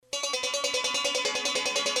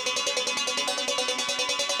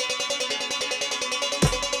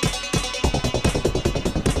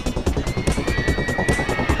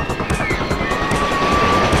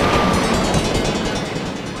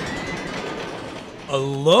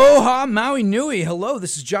Aloha Maui Nui. Hello,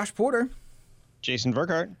 this is Josh Porter. Jason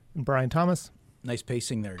Verkart. And Brian Thomas. Nice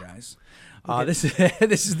pacing there, guys. This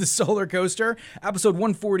is the Solar Coaster, episode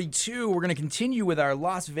 142. We're going to continue with our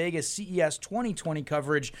Las Vegas CES 2020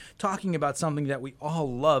 coverage, talking about something that we all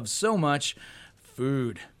love so much,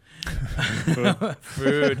 food.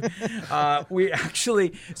 Food. We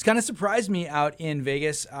actually, it's kind of surprised me out in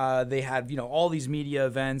Vegas. They had, all these media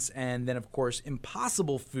events, and then of course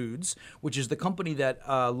Impossible Foods, which is the company that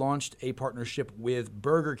launched a partnership with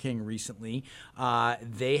Burger King recently.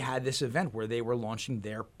 They had this event where they were launching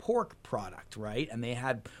their pork product, right? And they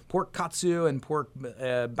had pork katsu and pork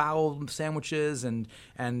bao sandwiches and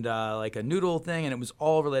like a noodle thing, and it was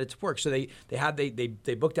all related to pork. So they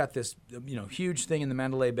booked out this huge thing in the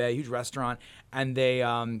Mandalay Bay, huge restaurant, and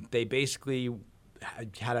they basically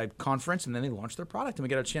had a conference, and then they launched their product, and we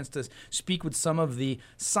got a chance to speak with some of the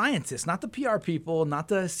scientists, not the PR people, not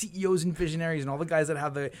the CEOs and visionaries and all the guys that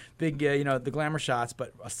have the big, the glamour shots,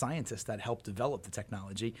 but a scientist that helped develop the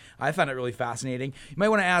technology. I found it really fascinating. You might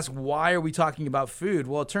want to ask, why are we talking about food?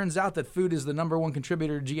 Well, it turns out that food is the number one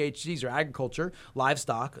contributor to GHGs, or agriculture,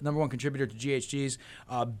 livestock, number one contributor to GHGs,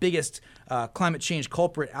 biggest climate change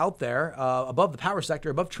culprit out there, above the power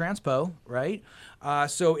sector, above transpo, right?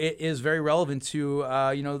 So it is very relevant to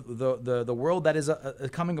the world that is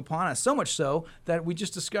coming upon us. So much so that we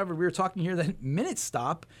just discovered, we were talking here, that Minute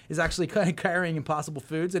Stop is actually kind of carrying Impossible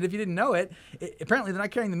Foods, and if you didn't know it, apparently they're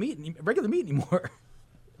not carrying the regular meat anymore.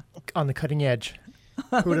 On the cutting edge.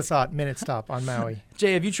 Who would have thought Minute Stop on Maui?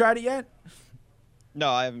 Jay, have you tried it yet? No,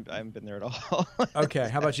 I haven't been there at all. Okay,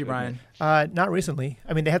 how about you, Brian? Not recently.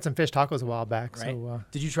 I mean, they had some fish tacos a while back. Right. So,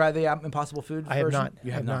 did you try the Impossible Food version? I have not.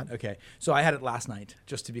 You have not? Okay. So I had it last night,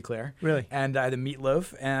 just to be clear. Really? And I had a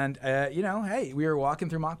meatloaf, and, hey, we were walking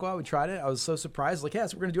through Makwa. We tried it. I was so surprised. Like,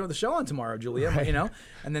 yes, we're going to do the show on tomorrow, Julia. Right.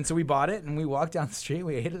 And then so we bought it, and we walked down the street.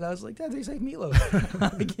 We ate it. I was like, that tastes like meatloaf.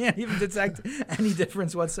 I can't even detect any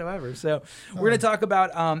difference whatsoever. So we're going to talk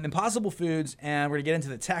about Impossible Foods, and we're going to get into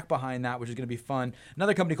the tech behind that, which is going to be fun.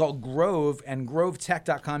 Another company called Grov, and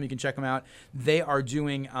GrovTech.com, you can check them out. They are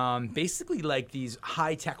doing basically like these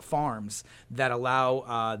high-tech farms that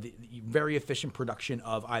allow the very efficient production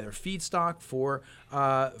of either feedstock for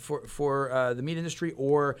the meat industry,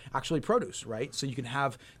 or actually produce, right? So you can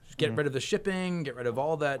get rid of the shipping, get rid of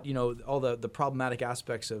all that, all the problematic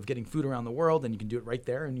aspects of getting food around the world, and you can do it right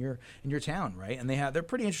there in your town, right? And they're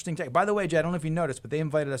pretty interesting tech. By the way, Jay, I don't know if you noticed, but they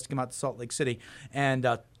invited us to come out to Salt Lake City and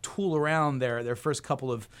tool around their first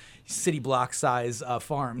couple of city block size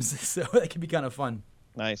farms, so that can be kind of fun.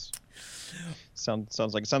 Nice. Sounds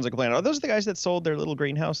like a plan. Are those the guys that sold their little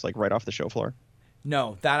greenhouse like right off the show floor?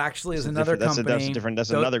 No, that actually is another company.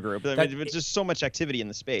 That's another group. It's just so much activity in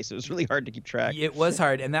the space. It was really hard to keep track. It was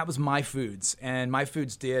hard, and that was My Foods. And My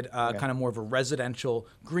Foods did kind of more of a residential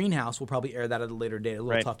greenhouse. We'll probably air that at a later date. A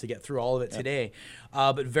little tough to get through all of it today.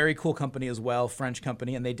 But very cool company as well, French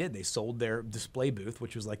company. And they sold their display booth,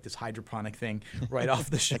 which was like this hydroponic thing right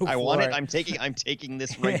off the show floor. I want it. I'm taking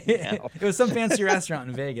this right now. It was some fancy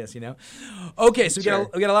restaurant in Vegas, Okay, so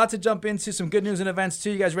we got a lot to jump into, some good news and events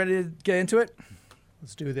too. You guys ready to get into it?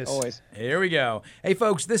 Let's do this. Always. Here we go. Hey,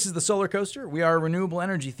 folks, this is the Solar Coaster. We are a renewable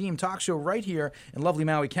energy themed talk show right here in lovely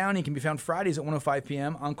Maui County. It can be found Fridays at 1:05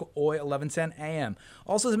 p.m. on Oi 1110 a.m.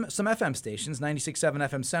 Also, some FM stations, 96.7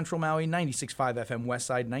 FM Central Maui, 96.5 FM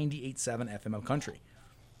Westside, 98.7 FM Out Country.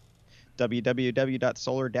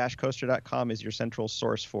 www.solar-coaster.com is your central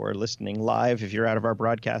source for listening live if you're out of our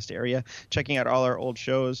broadcast area, checking out all our old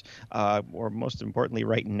shows, or most importantly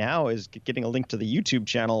right now is getting a link to the YouTube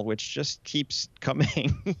channel, which just keeps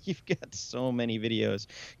coming. You've got so many videos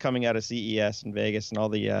coming out of CES in Vegas and all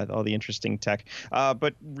the interesting tech.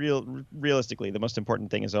 But realistically, the most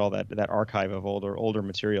important thing is all that archive of older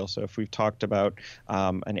material. So if we've talked about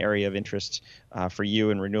an area of interest for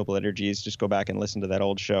you in renewable energies, just go back and listen to that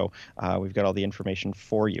old show. We've got all the information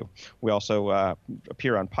for you. We also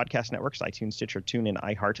appear on podcast networks, iTunes, Stitcher, TuneIn,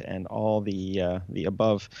 iHeart, and all the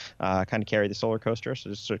above kind of carry the Solar Coaster. So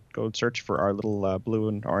just go search for our little blue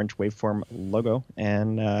and orange waveform logo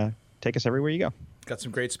and take us everywhere you go. Got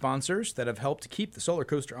some great sponsors that have helped keep the Solar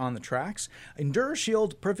Coaster on the tracks.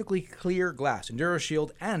 EnduraShield Perfectly Clear Glass.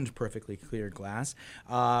 EnduraShield and Perfectly Clear Glass.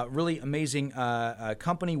 Really amazing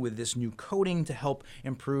company with this new coating to help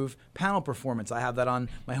improve panel performance. I have that on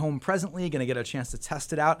my home presently. Going to get a chance to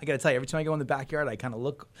test it out. I got to tell you, every time I go in the backyard, I kind of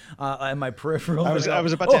look at my peripheral. I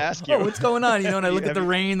was about to ask you. What's going on? And I look at the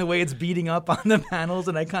rain, the way it's beating up on the panels,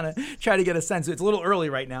 and I kind of try to get a sense. It's a little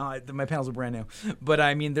early right now. My panels are brand new. But,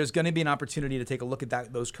 I mean, there's going to be an opportunity to take a look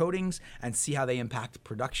at those coatings and see how they impact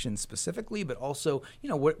production specifically, but also,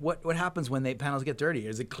 what happens when the panels get dirty?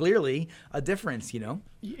 Is it clearly a difference,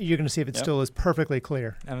 You're going to see if it still is perfectly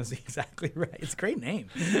clear. That's exactly right. It's a great name.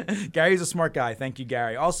 Gary's a smart guy. Thank you,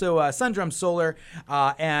 Gary. Also, Sundrum Solar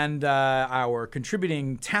and our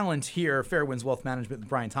contributing talent here, Fairwinds Wealth Management with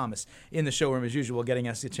Brian Thomas in the showroom as usual, getting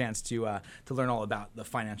us a chance to learn all about the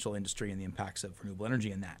financial industry and the impacts of renewable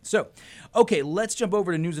energy in that. So, okay, let's jump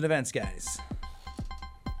over to news and events, guys.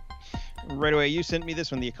 Right away, you sent me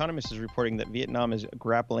this one. The Economist is reporting that Vietnam is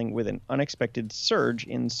grappling with an unexpected surge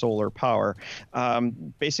in solar power.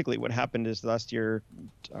 Basically, what happened is last year,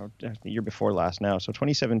 the year before last now, so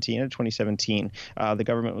 2017, the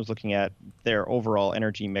government was looking at their overall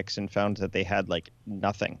energy mix and found that they had like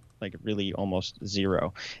nothing, like really almost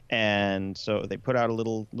zero. And so they put out a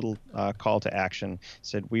little call to action,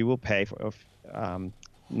 said we will pay for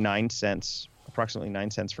 9 cents, approximately 9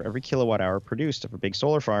 cents for every kilowatt hour produced for big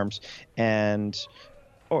solar farms. But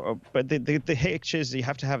the hitch is you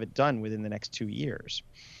have to have it done within the next 2 years.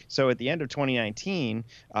 So at the end of 2019,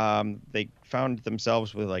 they found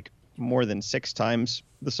themselves with like more than 6 times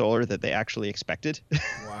the solar that they actually expected.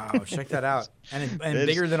 Wow, check that out. And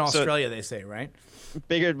bigger than Australia, they say, right?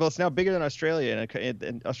 Bigger. Well, it's now bigger than Australia,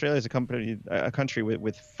 and Australia is a country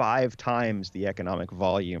with 5 times the economic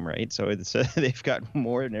volume, right? So they've got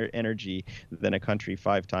more energy than a country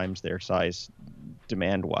 5 times their size,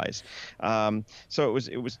 demand-wise. So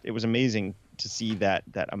it was amazing to see that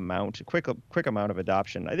amount, quick amount of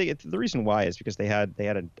adoption. I think the reason why is because they had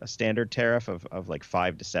a standard tariff of like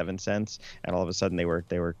 5 to 7 cents, and all of a sudden they were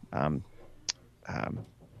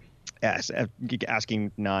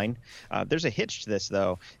asking 9. There's a hitch to this,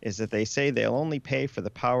 though, is that they say they'll only pay for the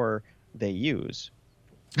power they use.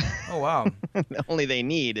 Oh, wow. Only they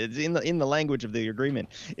need. It's in the language of the agreement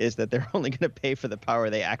is that they're only going to pay for the power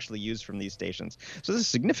they actually use from these stations. So this is a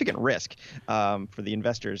significant risk for the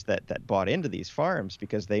investors that bought into these farms,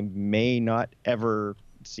 because they may not ever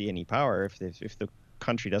see any power if the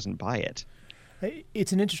country doesn't buy it.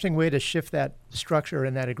 It's an interesting way to shift that structure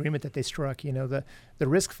and that agreement that they struck. The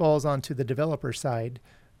risk falls onto the developer side,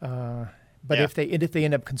 but if they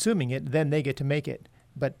end up consuming it, then they get to make it.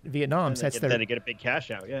 But Vietnam sets then they get a big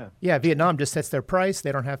cash out. Yeah, Vietnam just sets their price.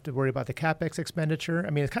 They don't have to worry about the capex expenditure. I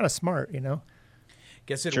mean, it's kind of smart,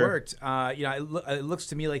 Guess it worked. It looks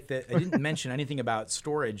to me like I didn't mention anything about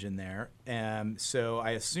storage in there, so I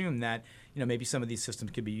assume that maybe some of these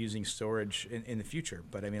systems could be using storage in the future.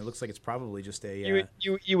 But I mean, it looks like it's probably just a.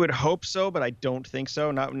 You would hope so, but I don't think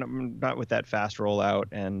so. Not with that fast rollout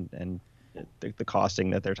and the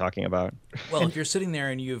costing that they're talking about. Well, if you're sitting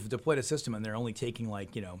there and you've deployed a system and they're only taking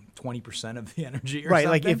 20% of the energy, right?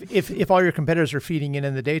 Something. Like if all your competitors are feeding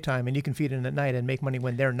in the daytime and you can feed in at night and make money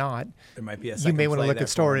when they're not, there might be you may want to look at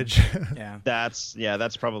storage. Yeah,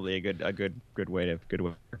 that's probably a good way to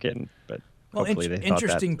work it. But well, hopefully they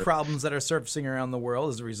interesting problems that are surfacing around the world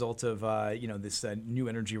as a result of this new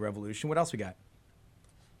energy revolution. What else we got?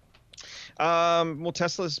 Well,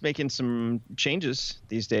 Tesla's making some changes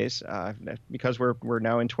these days because we're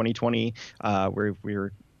now in 2020.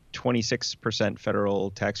 We're 26%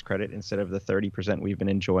 federal tax credit instead of the 30% we've been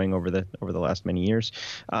enjoying over the last many years.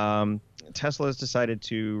 Tesla has decided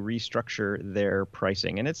to restructure their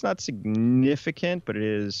pricing, and it's not significant, but it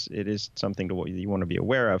is something to what you want to be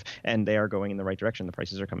aware of. And they are going in the right direction. The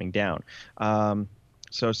prices are coming down.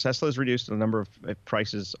 So Tesla has reduced the number of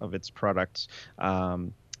prices of its products.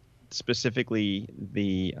 Specifically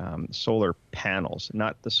the solar panels,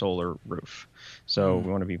 not the solar roof. So we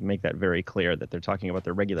want to make that very clear that they're talking about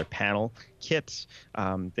the regular panel kits.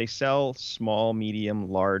 They sell small, medium,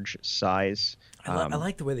 large size. I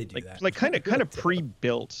like the way they do that. Like kind of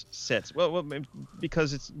pre-built sets. Well,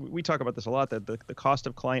 because we talk about this a lot, that the cost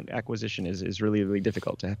of client acquisition is really, really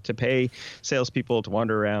difficult to pay salespeople to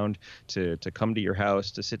wander around, to come to your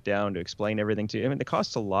house, to sit down, to explain everything to you. I mean, it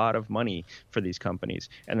costs a lot of money for these companies.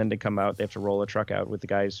 And then to come out, they have to roll a truck out with the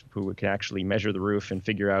guys who can actually measure the roof and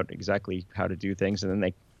figure out exactly how to do things. And then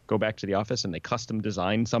they go back to the office and they custom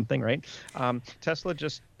design something, right? Tesla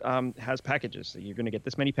just has packages. So you're going to get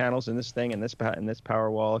this many panels in this thing and this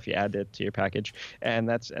power wall if you add it to your package, and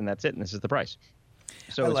that's it. And this is the price.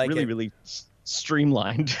 So it's really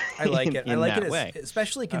streamlined. I like it. I like it, way.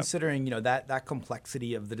 Especially considering that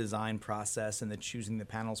complexity of the design process and the choosing the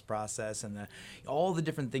panels process and all the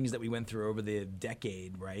different things that we went through over the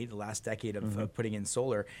decade, right? The last decade of putting in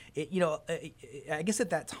solar. I guess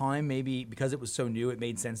at that time, maybe because it was so new, it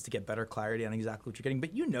made sense to get better clarity on exactly what you're getting.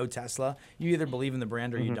 But Tesla, you either believe in the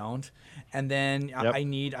brand or you don't. And then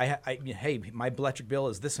hey, my electric bill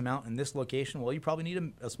is this amount in this location. Well, you probably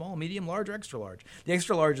need a small, medium, large, or extra large. The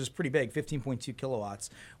extra large is pretty big, 15.2 1.2 kilowatts,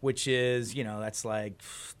 which is, that's like,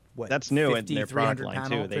 what? That's new 50, in their product line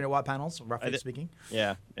panel, too. 300 watt panels, roughly speaking.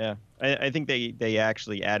 Yeah. I think they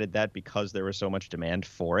actually added that because there was so much demand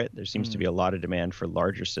for it. There seems to be a lot of demand for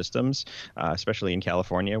larger systems, especially in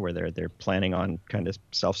California, where they're planning on kind of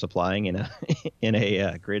self-supplying in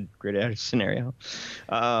a grid outage scenario.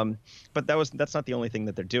 But that's not the only thing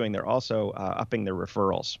that they're doing. They're also upping their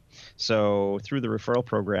referrals. So through the referral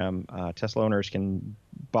program, Tesla owners can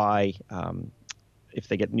buy. If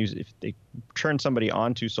they turn somebody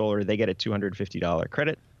onto solar, they get a $250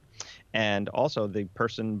 credit, and also the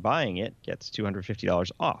person buying it gets $250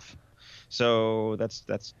 off. So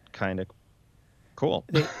that's kind of cool.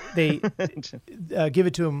 They give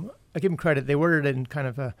it to them. I give them credit. They worded it in kind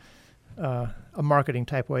of a marketing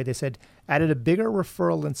type way. They said added a bigger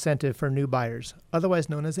referral incentive for new buyers, otherwise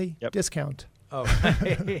known as a discount. Oh,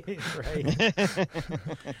 right.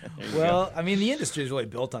 Well, I mean, the industry is really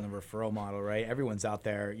built on the referral model, right? Everyone's out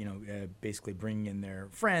there, basically bringing in their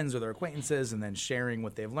friends or their acquaintances and then sharing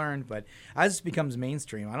what they've learned. But as this becomes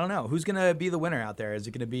mainstream, I don't know. Who's going to be the winner out there? Is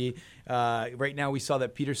it going to be, right now we saw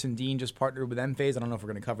that Peterson Dean just partnered with Enphase. I don't know if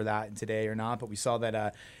we're going to cover that today or not, but we saw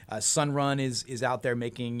that Sunrun is out there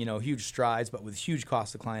making, huge strides, but with huge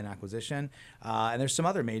cost of client acquisition. And there's some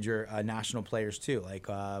other major national players too, like,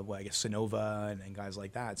 I guess Sonova, and guys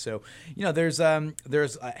like that. So, there's a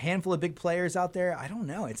handful of big players out there. I don't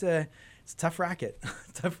know. It's a tough racket,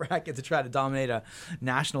 to try to dominate a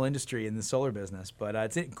national industry in the solar business. But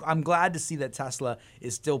I'm glad to see that Tesla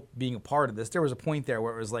is still being a part of this. There was a point there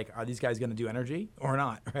where it was like, are these guys going to do energy or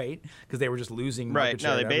not? Right? Because they were just losing market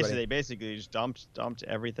share. Right. No, they basically just dumped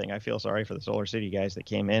everything. I feel sorry for the Solar City guys that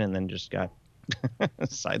came in and then just got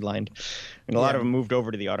sidelined. And a lot of them moved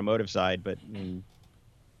over to the automotive side, but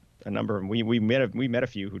a number of them, we met a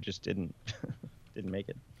few who just didn't make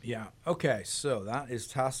it. Yeah. Okay. So that is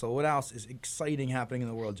Tesla. What else is exciting happening in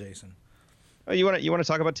the world, Jason? Oh, you want to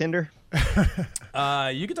talk about Tinder?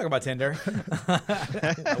 You can talk about Tinder.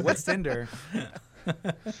 What's Tinder?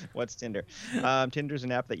 What's Tinder? Tinder's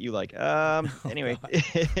an app that you like. Anyway,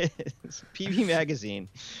 PV Magazine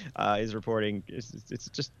is reporting. It's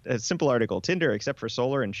just a simple article. Tinder, except for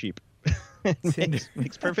solar and sheep.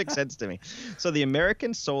 makes perfect sense to me. So the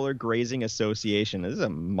American Solar Grazing Association, this is a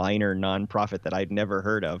minor nonprofit that I'd never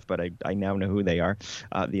heard of, but I now know who they are.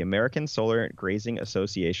 The American Solar Grazing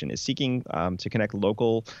Association is seeking to connect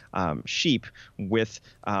local sheep with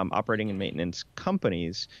operating and maintenance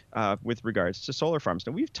companies with regards to solar farms.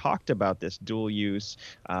 Now, we've talked about this dual use,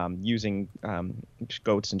 using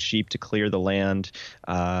goats and sheep to clear the land,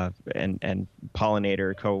 and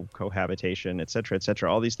pollinator cohabitation, et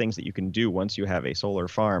cetera, all these things that you can do once you have a solar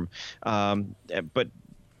farm. But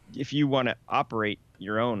if you want to operate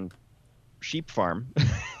your own sheep farm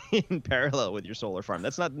in parallel with your solar farm,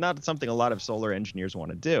 that's not something a lot of solar engineers want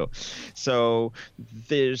to do. So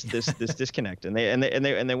there's this disconnect, and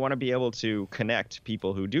they want to be able to connect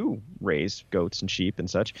people who do raise goats and sheep and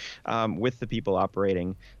such with the people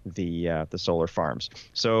operating the solar farms.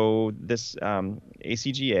 So this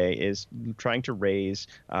ACGA is trying to raise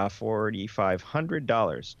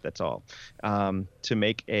 $4,500. That's all, to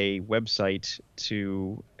make a website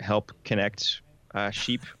to help connect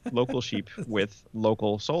local sheep with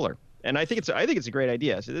local solar. And I think it's a great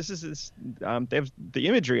idea. So they have the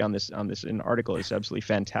imagery on this in the article is absolutely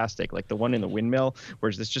fantastic. Like the one in the windmill,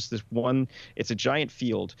 where there's just this one. It's a giant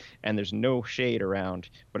field and there's no shade around,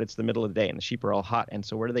 but it's the middle of the day and the sheep are all hot. And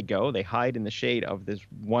so where do they go? They hide in the shade of this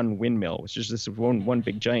one windmill, which is this one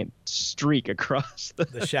big giant streak across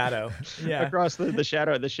the shadow. Yeah, across the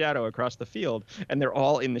shadow across the field, and they're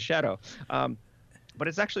all in the shadow. But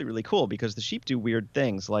it's actually really cool because the sheep do weird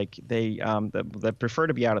things, like they prefer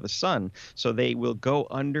to be out of the sun, so they will go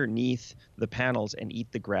underneath the panels and eat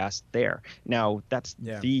the grass there. Now, that's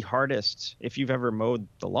the hardest. If you've ever mowed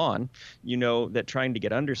the lawn, you know that trying to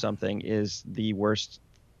get under something is the worst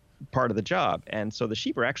part of the job. And so the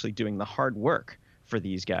sheep are actually doing the hard work for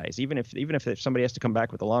these guys. Even if somebody has to come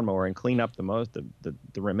back with a lawnmower and clean up the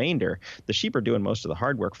remainder, the sheep are doing most of the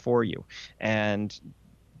hard work for you. And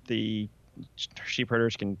the sheep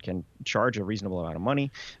herders can charge a reasonable amount of money.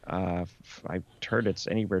 I've heard it's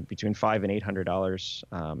anywhere between $500 and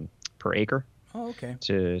 $800 per acre. Oh, okay.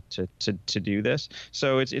 To do this,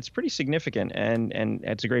 so it's pretty significant, and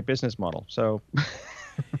it's a great business model. So.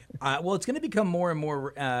 Well, it's going to become more and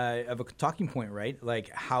more of a talking point, right? Like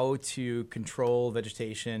how to control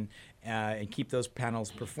vegetation and keep those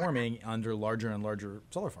panels performing under larger and larger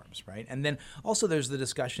solar farms, right? And then also there's the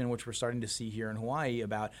discussion, which we're starting to see here in Hawaii,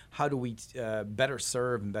 about how do we better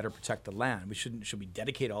serve and better protect the land. Should we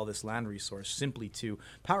dedicate all this land resource simply to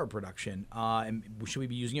power production, and should we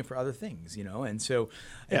be using it for other things? And so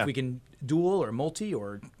if we can dual or multi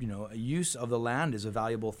or a use of the land is a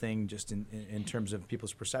valuable thing just in terms of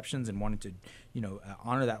people's perceptions and wanting to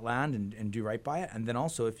honor that land and do right by it. And then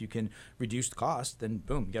also if you can reduce the cost, then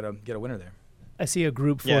boom, get a winner there. I see a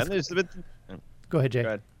group. Yeah, go ahead, Jay. Go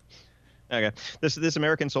ahead. Okay. This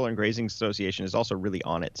American Solar and Grazing Association is also really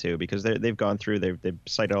on it too, because they've gone through, they've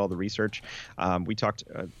cited all the research. We talked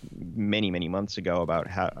many months ago about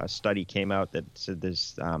how a study came out that said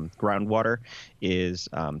this groundwater is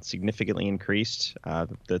significantly increased,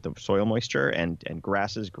 the soil moisture, and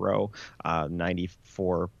grasses grow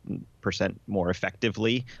 94% more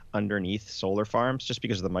effectively underneath solar farms just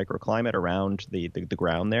because of the microclimate around the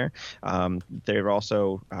ground there. They're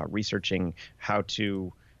also researching how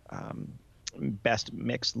to best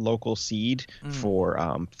mix local seed for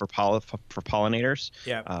pollinators.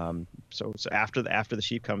 Yeah. So after the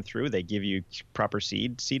sheep come through, they give you proper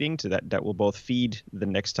seeding that will both feed the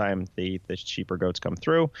next time the sheep or goats come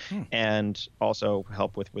through, and also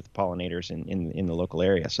help with pollinators in the local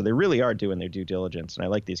area. So they really are doing their due diligence, and I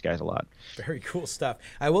like these guys a lot. Very cool stuff.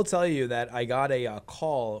 I will tell you that I got a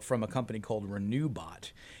call from a company called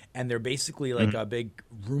RenewBot, and they're basically like a big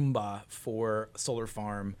Roomba for solar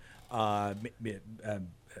farm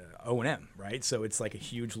O&M, right? So it's like a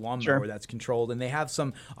huge lawnmower that's controlled, and they have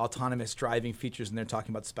some autonomous driving features, and they're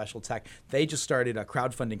talking about special tech. They just started a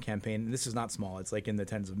crowdfunding campaign, and this is not small. It's like in the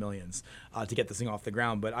tens of millions to get this thing off the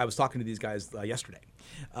ground. But I was talking to these guys yesterday.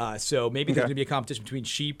 So maybe there's going to be a competition between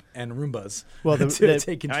sheep and Roombas to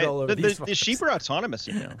take control of these the sheep are autonomous,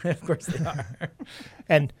 Of course they are.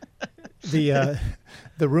 And the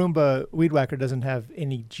Roomba weed whacker doesn't have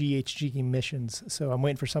any GHG emissions, so I'm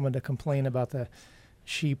waiting for someone to complain about the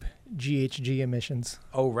sheep GHG emissions.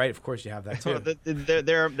 Oh, right. Of course you have that too.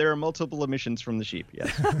 There are multiple emissions from the sheep.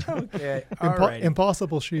 Yes. Okay. All right.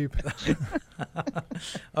 Impossible sheep.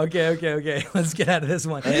 Okay. Let's get out of this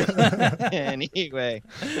one. Anyway.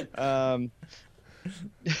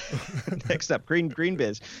 Next up, Green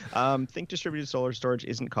Biz. Think distributed solar storage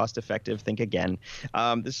isn't cost effective. Think again.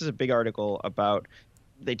 This is a big article about.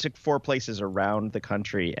 They took 4 places around the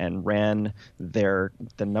country and ran the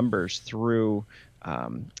numbers through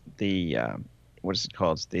the what is it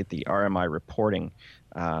called? The RMI reporting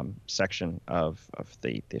section of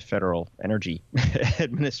the Federal Energy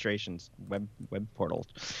Administration's web portal,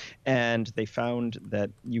 and they found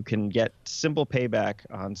that you can get simple payback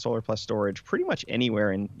on solar plus storage pretty much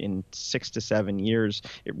anywhere in 6 to 7 years.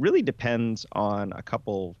 It really depends on a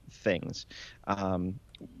couple things.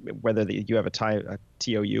 Whether you have a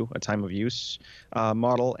TOU, a time of use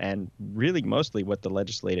model, and really mostly what the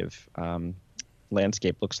legislative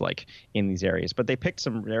landscape looks like in these areas. But they picked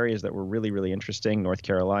some areas that were really, really interesting: North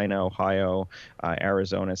Carolina, Ohio,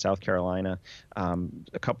 Arizona, South Carolina,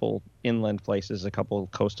 a couple inland places, a couple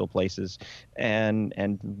coastal places,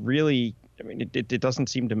 and really, I mean, it doesn't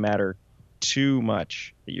seem to matter too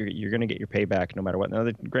much. You're going to get your payback no matter what. Now,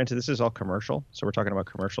 granted, this is all commercial, so we're talking about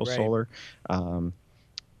commercial solar.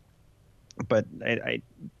 But it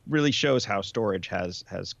really shows how storage has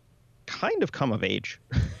kind of come of age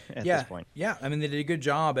at this point. Yeah, I mean, they did a good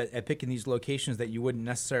job at picking these locations that you wouldn't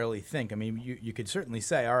necessarily think. I mean, you could certainly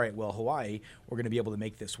say, all right, well, Hawaii, we're going to be able to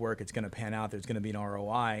make this work. It's going to pan out. There's going to be an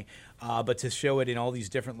ROI. But to show it in all these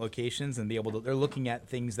different locations and be able to, they're looking at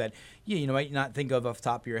things that you might not think of off the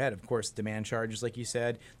top of your head. Of course, demand charges, like you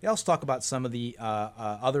said. They also talk about some of the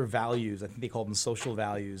other values. I think they call them social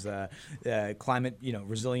values, climate,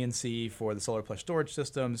 resiliency for the solar plus storage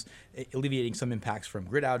systems, alleviating some impacts from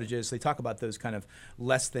grid outages. So they talk about those kind of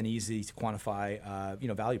less than easy to quantify,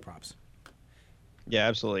 value props. Yeah,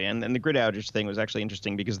 absolutely. And the grid outage thing was actually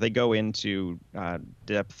interesting because they go into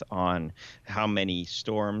depth on how many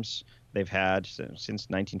storms they've had since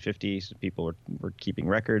 1950. So people were keeping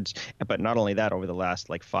records. But not only that, over the last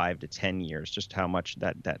 5 to 10 years, just how much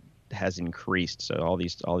that has increased. So all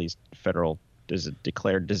these federal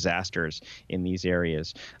declared disasters in these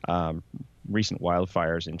areas. Recent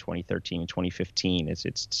wildfires in 2013 and 2015.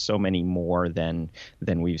 It's so many more than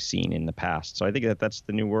we've seen in the past. So I think that's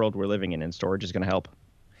the new world we're living in, and storage is going to help.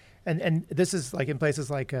 And this is like in places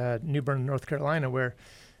like New Bern, North Carolina, where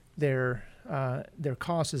their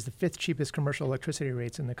cost is the 5th cheapest commercial electricity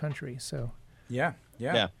rates in the country. So yeah,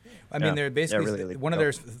 Yeah. I mean, they're basically really one of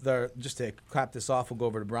their, just to cap this off, we'll go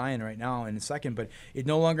over to Brian right now in a second, but it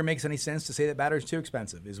no longer makes any sense to say that batteries are too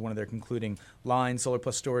expensive is one of their concluding lines. Solar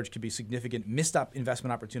plus storage could be significant missed up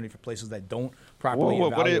investment opportunity for places that don't properly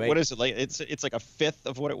evaluate. What is it like? It's like a fifth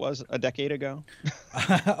of what it was a decade ago?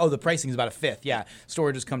 Oh, the pricing is about a fifth. Yeah.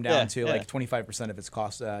 Storage has come down to like 25% of its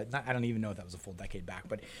cost. I don't even know if that was a full decade back,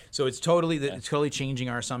 but so it's totally changing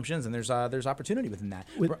our assumptions, and there's opportunity within that.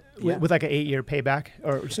 With like an 8-year payback,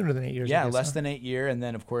 or sooner than 8 years. Yeah, less than 8 year, and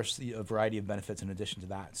then of course a variety of benefits in addition to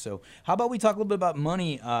that. So how about we talk a little bit about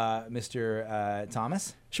money, Mr.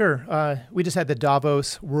 Thomas? Sure. We just had the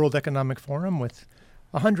Davos World Economic Forum with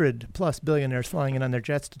 100+ billionaires flying in on their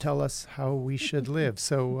jets to tell us how we should live.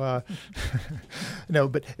 So, no,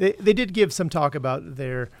 but they did give some talk about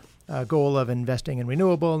their goal of investing in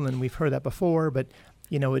renewable, and we've heard that before. But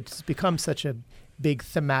it's become such a big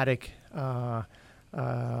thematic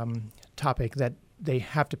topic that they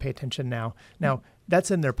have to pay attention now. Now,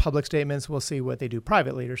 that's in their public statements. We'll see what they do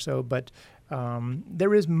privately or so. But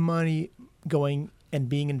there is money going and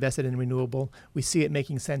being invested in renewable. We see it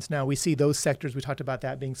making sense now. We see those sectors, we talked about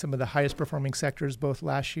that being some of the highest performing sectors both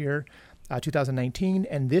last year, 2019,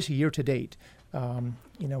 and this year to date.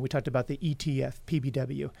 We talked about the ETF,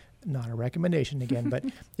 PBW, not a recommendation again, but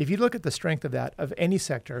if you look at the strength of that, of any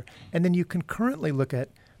sector, and then you concurrently look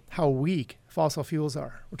at how weak fossil fuels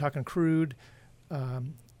are. We're talking crude,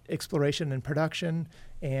 exploration and production,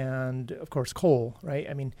 and of course coal, right?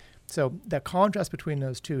 I mean, so the contrast between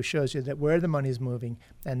those two shows you that where the money is moving,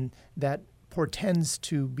 and that portends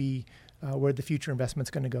to be where the future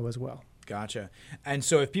investment's going to go as well. Gotcha. And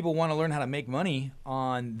so if people want to learn how to make money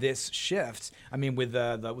on this shift, I mean, with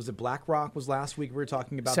was it BlackRock was last week we were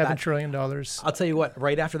talking about $7 trillion. I'll tell you what,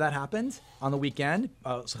 right after that happened on the weekend,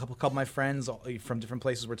 so a couple of my friends from different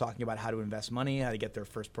places were talking about how to invest money, how to get their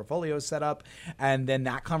first portfolios set up. And then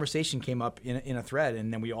that conversation came up in a thread.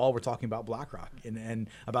 And then we all were talking about BlackRock and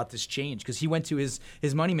about this change. Because he went to his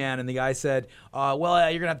money man and the guy said,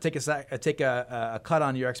 well, you're going to have to take a cut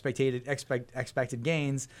on your expected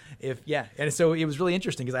gains. And so it was really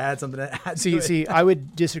interesting because I had something to add to it. See, I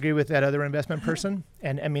would disagree with that other investment person.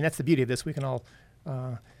 And I mean, that's the beauty of this. We can all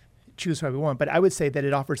choose how we want. But I would say that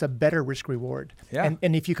it offers a better risk reward. Yeah.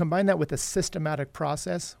 And if you combine that with a systematic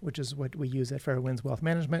process, which is what we use at Fairwinds Wealth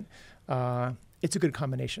Management, it's a good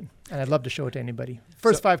combination. And I'd love to show it to anybody.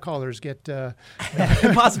 First 5 callers get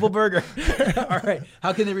Impossible Burger. All right.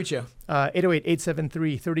 How can they reach you?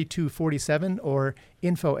 808-873-3247 or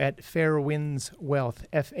info@fairwindswealth,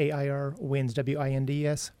 F-A-I-R Winds,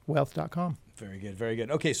 W-I-N-D-S, wealth.com. Very good, very good.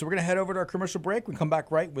 Okay, so we're going to head over to our commercial break. We come back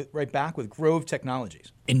right back with Grov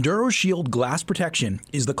Technologies. EnduroShield glass protection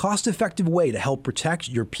is the cost-effective way to help protect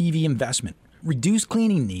your PV investment, reduce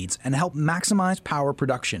cleaning needs, and help maximize power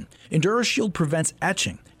production. EnduroShield prevents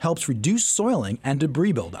etching, helps reduce soiling and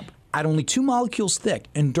debris buildup. At only 2 molecules thick,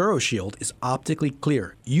 EnduroShield is optically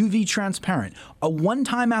clear, UV transparent. A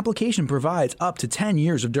one-time application provides up to 10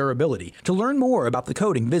 years of durability. To learn more about the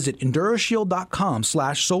coating, visit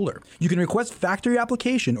EnduroShield.com/solar. You can request factory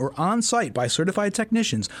application or on-site by certified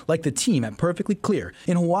technicians like the team at Perfectly Clear.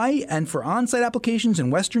 In Hawaii and for on-site applications in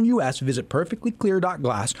Western U.S., visit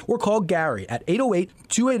perfectlyclear.glass or call Gary at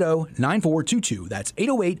 808-280-9422. That's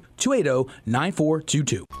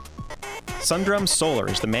 808-280-9422. Sundrum Solar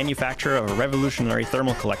is the manufacturer of a revolutionary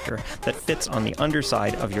thermal collector that fits on the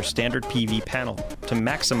underside of your standard PV panel to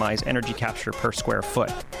maximize energy capture per square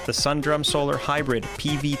foot. The Sundrum Solar Hybrid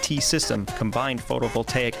PVT system, combined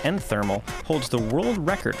photovoltaic and thermal, holds the world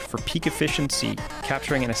record for peak efficiency,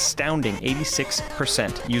 capturing an astounding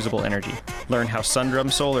 86% usable energy. Learn how Sundrum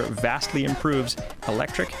Solar vastly improves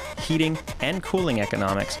electric, heating, and cooling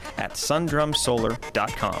economics at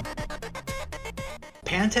sundrumsolar.com.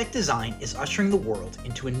 Pantech Design is ushering the world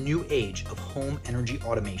into a new age of home energy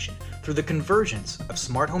automation through the convergence of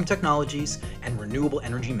smart home technologies and renewable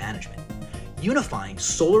energy management. Unifying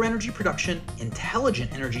solar energy production,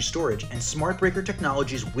 intelligent energy storage, and smart breaker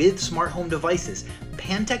technologies with smart home devices,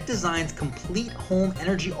 Pantech Design's complete home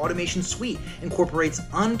energy automation suite incorporates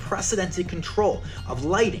unprecedented control of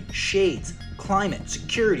lighting, shades, climate,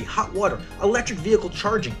 security, hot water, electric vehicle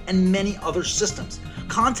charging, and many other systems.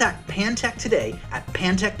 Contact Pantech today at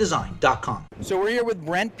pantechdesign.com. So we're here with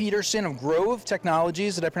Brent Peterson of Grov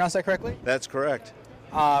Technologies. Did I pronounce that correctly? That's correct.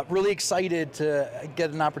 Really excited to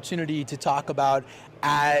get an opportunity to talk about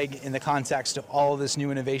ag in the context of all of this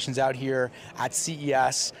new innovations out here at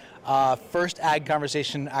CES. First ag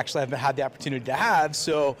conversation actually I've had the opportunity to have.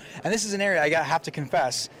 And this is an area I have to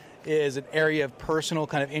confess, is an area of personal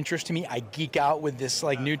kind of interest to me. I geek out with this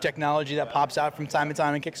like new technology that pops out from time to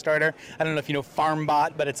time in Kickstarter. I don't know if you know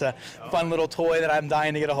FarmBot, but it's a fun little toy that I'm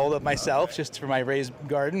dying to get a hold of myself just for my raised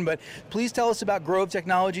garden. But please tell us about Grov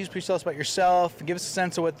Technologies. Please tell us about yourself and give us a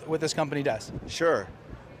sense of what this company does. Sure.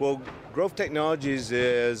 Well, Grov Technologies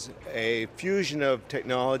is a fusion of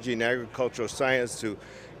technology and agricultural science to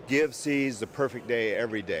give seeds the perfect day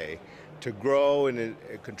every day, to grow in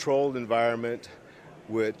a controlled environment,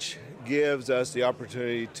 which gives us the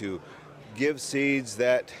opportunity to give seeds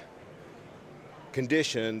that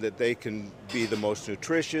condition that they can be the most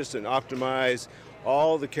nutritious and optimize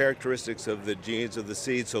all the characteristics of the genes of the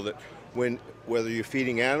seed, so that whether you're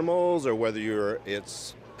feeding animals or whether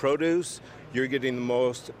it's produce, you're getting the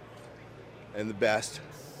most and the best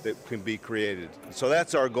that can be created. So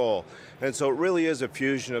that's our goal. And so it really is a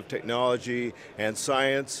fusion of technology and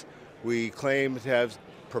science. We claim to have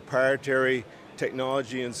proprietary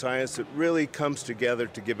technology and science that really comes together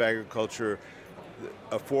to give agriculture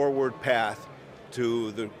a forward path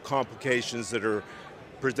to the complications that are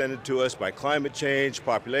presented to us by climate change,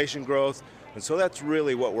 population growth, and so that's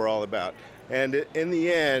really what we're all about. And in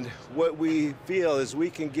the end, what we feel is we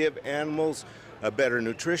can give animals a better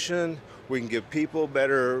nutrition, we can give people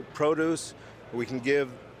better produce, we can give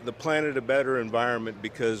the planet a better environment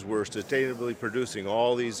because we're sustainably producing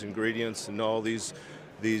all these ingredients and all these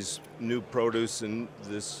new produce and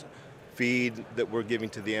this feed that we're giving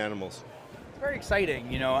to the animals. Very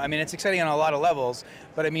exciting, you know. I mean, it's exciting on a lot of levels,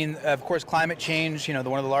 but I mean, of course, climate change, you know,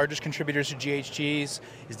 one of the largest contributors to GHGs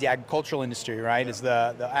is the agricultural industry, right? Is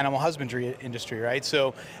the animal husbandry industry, right?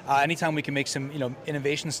 So anytime we can make some, you know,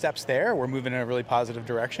 innovation steps there, we're moving in a really positive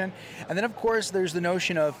direction. And then, of course, there's the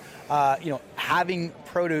notion of, you know, having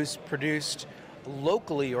produce produced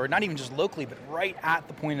locally, or not even just locally, but right at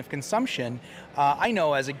the point of consumption. I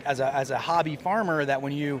know as a hobby farmer that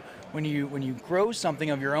when you grow something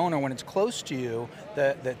of your own, or when it's close to you,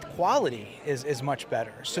 the quality is much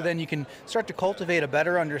better. So then you can start to cultivate a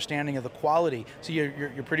better understanding of the quality. So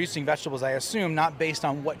you're producing vegetables, I assume, not based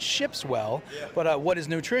on what ships well, but what is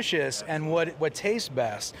nutritious and what tastes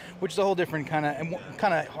best, which is a whole different kind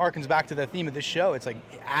of harkens back to the theme of this show. It's like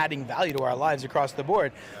adding value to our lives across the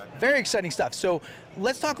board. Very exciting stuff. So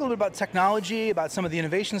let's talk a little bit about technology, about some of the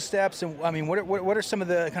innovation steps, and I mean, what are some of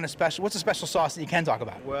the kind of what's the special sauce that you can talk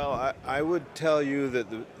about? Well, I would tell you that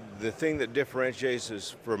the thing that differentiates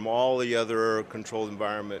us from all the other controlled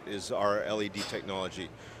environment is our LED technology.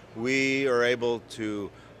 We are able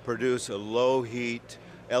to produce a low heat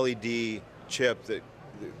LED chip that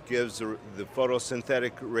gives the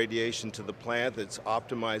photosynthetic radiation to the plant, that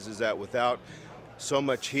optimizes that without so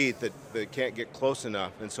much heat that they can't get close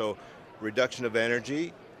enough. And so reduction of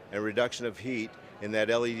energy and reduction of heat in that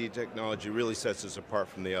LED technology really sets us apart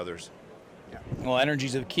from the others. Well, energy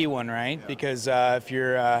is a key one, right? Yeah. Because if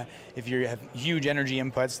you have huge energy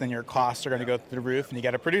inputs, then your costs are going to go through the roof, and you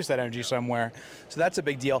got to produce that energy somewhere. So that's a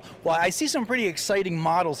big deal. Well, I see some pretty exciting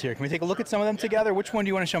models here. Can we take a look at some of them together? Which one do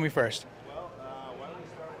you want to show me first? Well, why don't we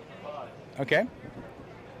start with the pod? Okay.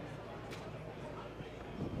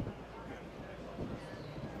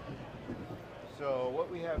 So what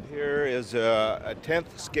we have here is a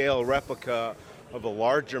 10th scale replica of a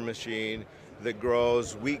larger machine that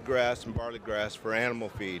grows wheatgrass and barley grass for animal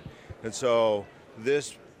feed. And so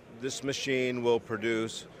this machine will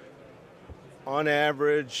produce, on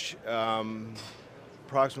average,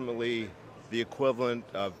 approximately the equivalent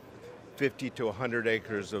of 50 to 100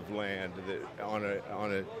 acres of land. That on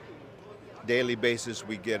a daily basis,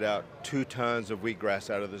 we get out 2 tons of wheatgrass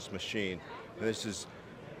out of this machine. And this is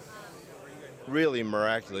really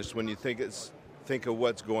miraculous when you think of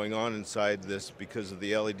what's going on inside this, because of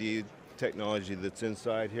the LED technology that's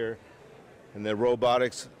inside here and the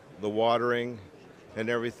robotics, the watering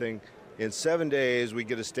and everything. In 7 days we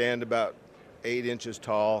get a stand about 8 inches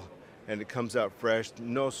tall, and it comes out fresh,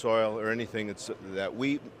 no soil or anything. It's that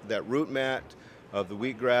root mat of the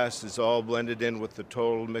wheatgrass is all blended in with the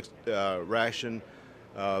total mixed ration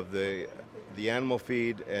of the animal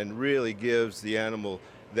feed, and really gives the animal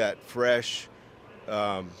that fresh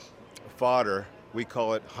fodder. We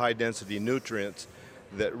call it high density nutrients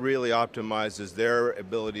that really optimizes their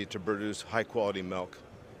ability to produce high quality milk.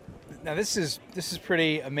 Now this is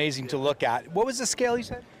pretty amazing to look at. What was the scale you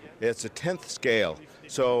said? It's a 10th scale.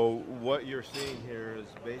 So what you're seeing here is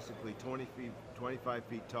basically 20 feet, 25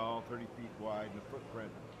 feet tall, 30 feet wide, and a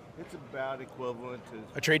footprint. It's about equivalent to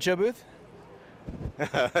a trade show booth?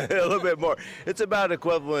 a little bit more. It's about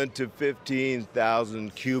equivalent to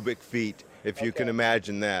 15,000 cubic feet, if you can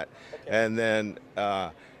imagine that. Okay. And then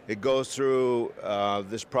it goes through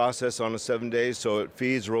this process on a 7 days, so it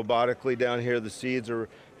feeds robotically down here. The seeds are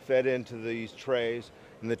fed into these trays,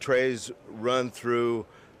 and the trays run through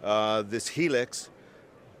this helix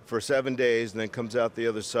for 7 days, and then comes out the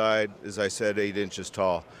other side, as I said, 8 inches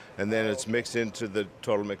tall. And then it's mixed into the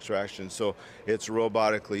total extraction. So it's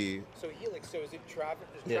robotically. So helix, so is it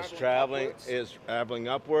traveling? It's traveling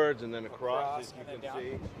upwards and then across, as you can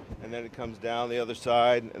see. And then it comes down the other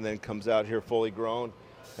side, and then comes out here fully grown.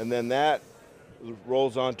 And then that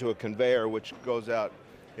rolls onto a conveyor, which goes out.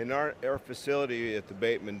 In our facility at the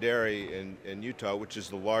Bateman Dairy in Utah, which is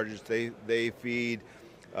the largest, they feed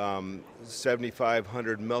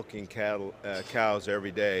 7,500 milking cows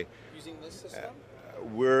every day. Using this system?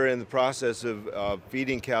 We're in the process of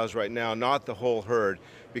feeding cows right now, not the whole herd,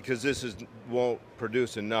 because won't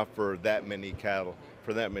produce enough for that many cattle,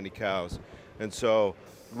 for that many cows. And so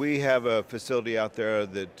we have a facility out there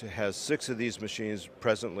that has 6 of these machines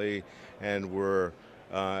presently, and we're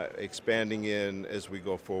expanding in as we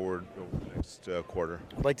go forward over the next quarter.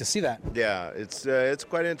 I'd like to see that. Yeah, it's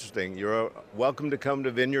quite interesting. You're welcome to come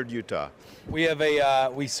to Vineyard, Utah. We have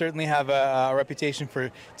we certainly have a reputation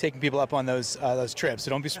for taking people up on those trips.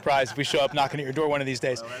 So don't be surprised if we show up knocking at your door one of these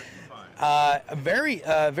days.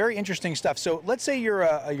 Very interesting stuff. So let's say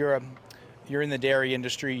you're in the dairy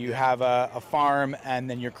industry, you have a farm, and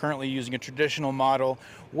then you're currently using a traditional model.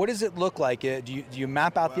 What does it look like? Do you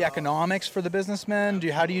map out the economics for the businessman?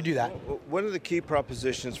 How do you do that? One of the key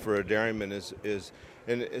propositions for a dairyman is,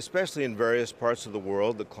 and especially in various parts of the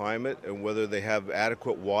world, the climate and whether they have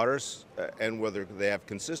adequate waters and whether they have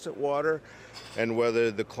consistent water and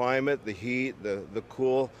whether the climate, the heat, the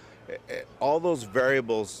cool, all those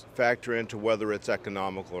variables factor into whether it's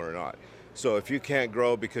economical or not. So if you can't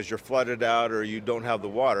grow because you're flooded out or you don't have the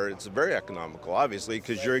water, it's very economical, obviously,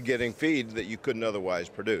 because you're getting feed that you couldn't otherwise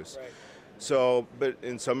produce. Right. So, but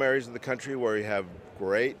in some areas of the country where you have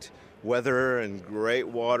great weather and great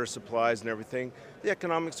water supplies and everything, the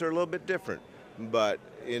economics are a little bit different. But,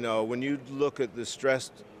 when you look at the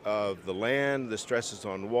stress of the land, the stresses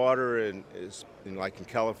on water, like in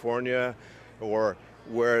California, or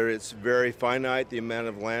where it's very finite, the amount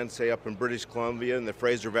of land, say up in British Columbia in the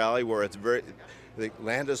Fraser Valley, where the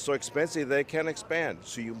land is so expensive they can't expand.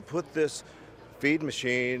 So you put this feed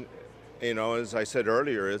machine, as I said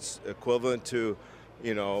earlier, it's equivalent to,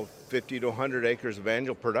 50 to 100 acres of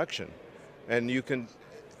annual production. And you can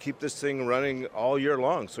keep this thing running all year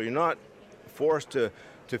long. So you're not forced to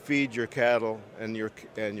feed your cattle and your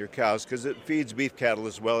cows, because it feeds beef cattle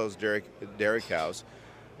as well as dairy cows.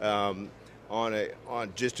 On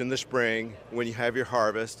just in the spring when you have your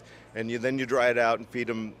harvest, and then you dry it out and feed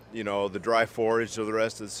them, the dry forage for the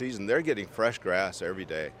rest of the season. They're getting fresh grass every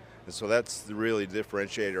day, and so that's the really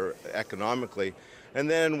differentiator economically. And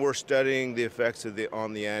then we're studying the effects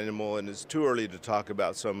on the animal, and it's too early to talk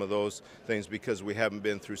about some of those things because we haven't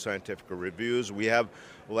been through scientific reviews. We have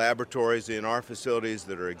laboratories in our facilities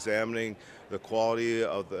that are examining the quality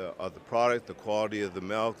of the product, the quality of the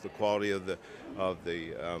milk, the quality of the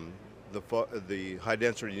high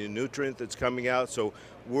density nutrient that's coming out. So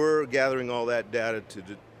we're gathering all that data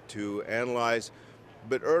to analyze.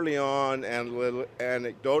 But early on,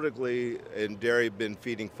 anecdotally, in dairy, been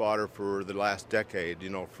feeding fodder for the last decade,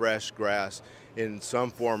 fresh grass in some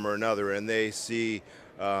form or another, and they see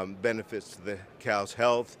benefits to the cow's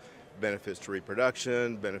health, benefits to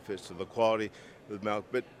reproduction, benefits to the quality of the milk.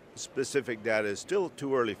 But specific data is still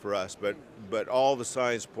too early for us, but all the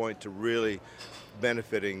signs point to really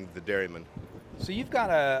benefiting the dairyman. So you've got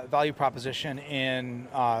a value proposition in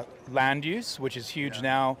land use, which is huge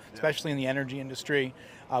now, especially in the energy industry.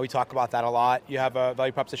 We talk about that a lot. You have a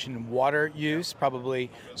value proposition in water use, probably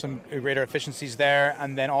some greater efficiencies there,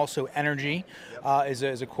 and then also energy is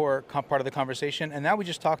a core part of the conversation. And now we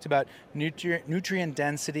just talked about nutrient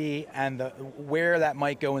density and where that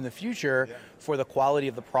might go in the future for the quality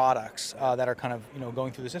of the products that are kind of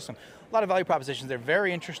going through the system. A lot of value propositions there,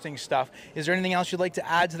 very interesting stuff. Is there anything else you'd like to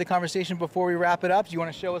add to the conversation before we wrap it up? Do you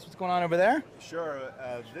want to show us what's going on over there? Sure.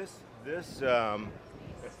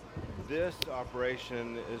 This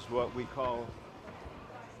operation is what we call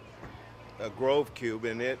a Grov cube,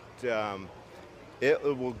 and it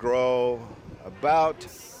will grow about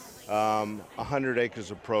 100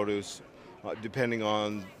 acres of produce, depending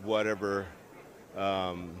on whatever.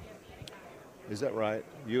 Is that right?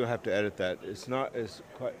 You have to edit that. It's not. It's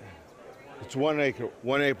quite. It's 1 acre.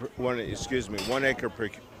 1 acre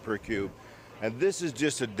per cube, and this is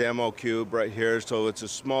just a demo cube right here. So it's a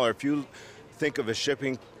smaller. If you think of a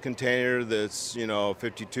shipping container that's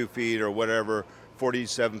 52 feet or whatever,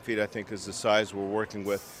 47 feet I think is the size we're working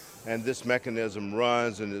with, and this mechanism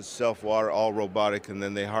runs and it's self-water, all robotic, and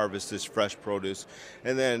then they harvest this fresh produce.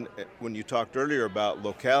 And then when you talked earlier about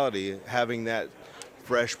locality, having that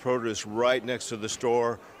fresh produce right next to the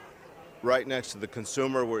store, right next to the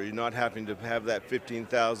consumer, where you're not having to have that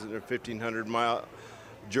 15,000 or 1,500 mile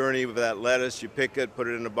journey with that lettuce. You pick it, put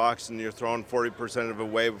it in a box, and you're throwing 40% of it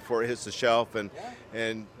away before it hits the shelf.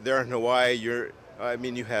 And there in Hawaii,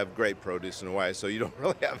 you have great produce in Hawaii, so you don't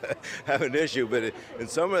really have an issue. But in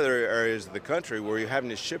some other areas of the country where you're having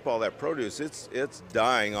to ship all that produce, it's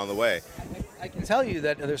dying on the way. I can tell you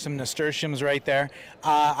that there's some nasturtiums right there.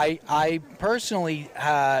 I personally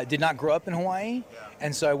did not grow up in Hawaii,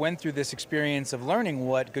 and so I went through this experience of learning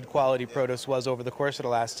what good quality produce was over the course of the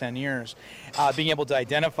last 10 years. Being able to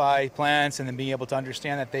identify plants and then being able to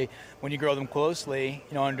understand that when you grow them closely,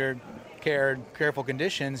 under careful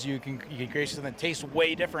conditions, you can create something that tastes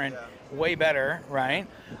way different, way better, right?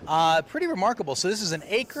 Pretty remarkable. So this is an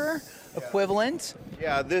acre equivalent.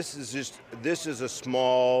 Yeah, this is a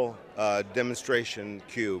small demonstration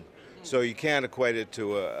cube. So you can't equate it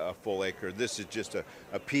to a full acre. This is just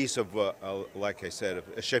a piece of, like I said,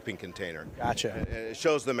 a shipping container. Gotcha. And it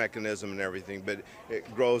shows the mechanism and everything, but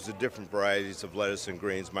it grows the different varieties of lettuce and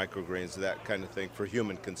greens, microgreens, that kind of thing for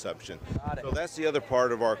human consumption. Got it. So that's the other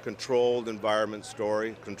part of our controlled environment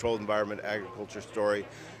story, controlled environment agriculture story,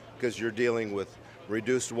 because you're dealing with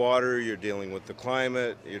reduced water, you're dealing with the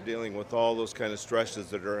climate, you're dealing with all those kind of stresses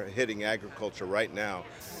that are hitting agriculture right now,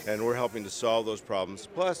 and we're helping to solve those problems.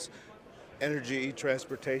 Plus, energy,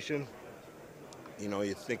 transportation, you're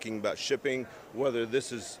thinking about shipping, whether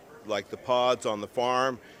this is like the pods on the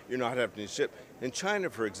farm, you're not having to ship. In China,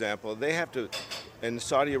 for example, they have to, in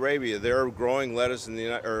Saudi Arabia, they're growing lettuce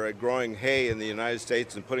growing hay in the United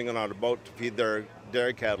States and putting it on a boat to feed their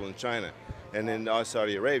dairy cattle in China and in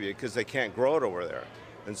Saudi Arabia because they can't grow it over there.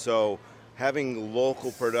 And so having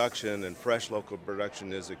local production and fresh local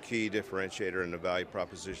production is a key differentiator in the value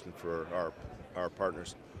proposition for our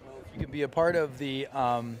partners. You can be a part of the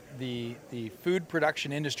food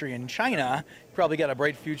production industry in China. You probably got a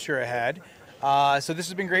bright future ahead. So this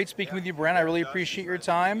has been great speaking with you, Brent. I really appreciate your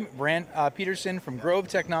time. Brent Peterson from Grov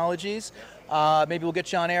Technologies. Maybe we'll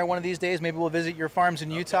get you on air one of these days. Maybe we'll visit your farms in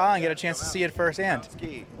Utah and get a chance to see it firsthand.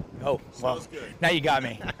 Oh, well, now you got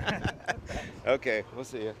me. Okay, we'll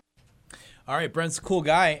see you. All right, Brent's a cool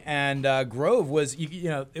guy, and Grov was,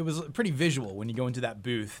 it was pretty visual when you go into that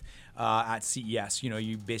booth at CES.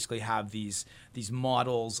 You basically have these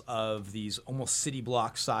models of these almost city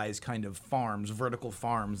block size kind of farms, vertical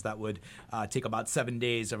farms that would take about 7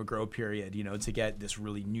 days of a grow period, to get this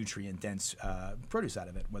really nutrient dense produce out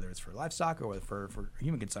of it, whether it's for livestock or for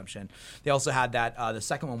human consumption. They also had that, the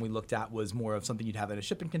second one we looked at was more of something you'd have in a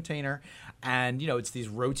shipping container, and it's these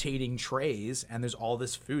rotating trays, and there's all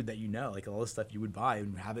this food that like all the stuff you would buy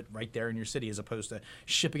and have it right there in your city as opposed to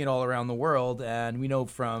shipping it all around the world. And we know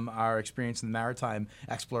from our experience in the maritime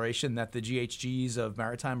exploration that the GHGs of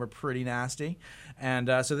maritime are pretty nasty. And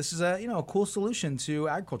so this is a cool solution to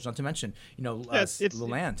agriculture, not to mention, it's the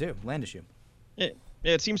land too, land issue.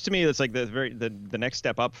 It seems to me it's like the next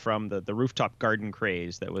step up from the rooftop garden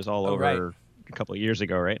craze that was all over right. a couple of years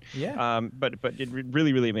ago, right? Yeah. But it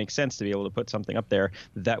really, really makes sense to be able to put something up there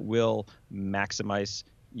that will maximize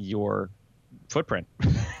your footprint.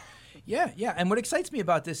 Yeah, and what excites me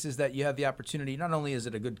about this is that you have the opportunity. Not only is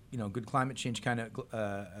it a good climate change kind of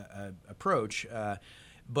approach,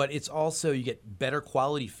 but it's also you get better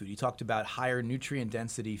quality food. He talked about higher nutrient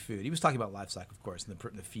density food. He was talking about livestock, of course, and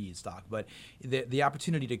the feed stock, but the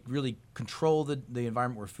opportunity to really control the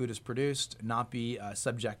environment where food is produced, not be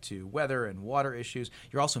subject to weather and water issues.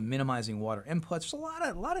 You're also minimizing water inputs. There's a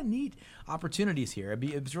lot of neat opportunities here.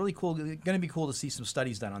 It's really cool. Going to be cool to see some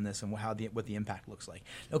studies done on this and what the impact looks like.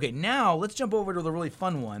 Okay, now let's jump over to the really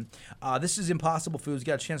fun one. This is Impossible Foods.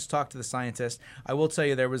 Got a chance to talk to the scientist. I will tell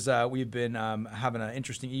you there was we've been having an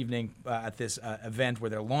interesting evening at this event where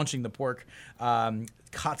they're launching the pork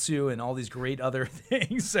katsu and all these great other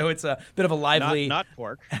things. So it's a bit of a lively... Not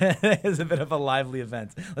pork. It's a bit of a lively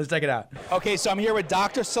event. Let's check it out. Okay, so I'm here with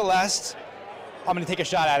Dr. Celeste. I'm going to take a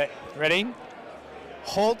shot at it. Ready?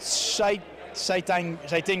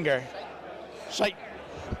 Holz-Scheitinger.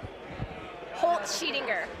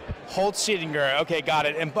 Holz-Scheitinger. Okay, got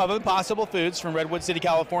it. And of Impossible Foods from Redwood City,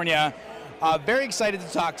 California. Very excited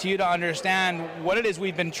to talk to you to understand what it is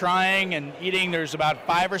we've been trying and eating. There's about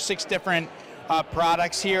 5 or 6 different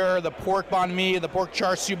products here. The pork banh mi, the pork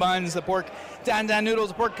char siu buns, the pork dan dan noodles,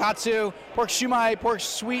 the pork katsu, pork shumai, pork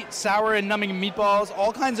sweet, sour, and numbing meatballs,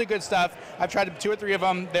 all kinds of good stuff. I've tried 2 or 3 of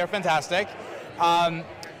them. They're fantastic.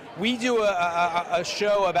 We do a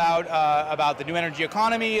show about the new energy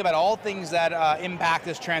economy, about all things that impact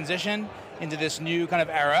this transition into this new kind of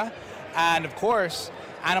era. And of course,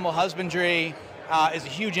 animal husbandry is a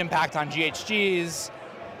huge impact on GHGs.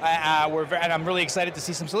 and I'm really excited to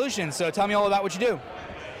see some solutions. So tell me all about what you do.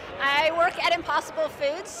 I work at Impossible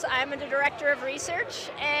Foods. I'm the director of research,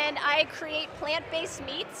 and I create plant-based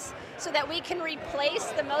meats so that we can replace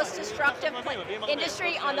the most destructive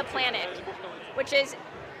industry on the planet, which is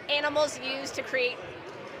animals used to create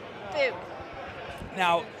food.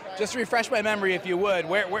 Now, just to refresh my memory, if you would,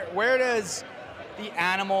 where does the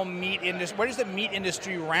animal meat industry, where does the meat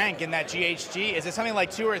industry rank in that GHG? Is it something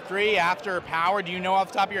like 2 or 3 after power? Do you know off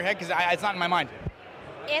the top of your head? Because it's not in my mind.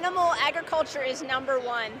 Animal agriculture is number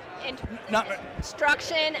 1 in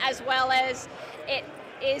destruction, as well as it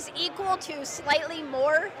is equal to slightly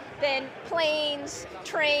more than planes,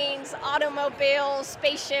 trains, automobiles,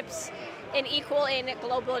 spaceships, and equal in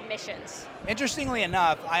global emissions. Interestingly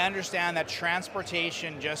enough, I understand that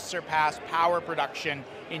transportation just surpassed power production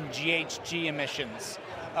in GHG emissions,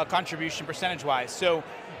 contribution percentage-wise. So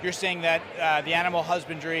you're saying that the animal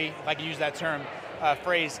husbandry, if I can use that term,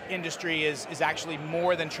 phrase, industry is actually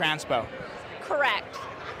more than transpo. Correct.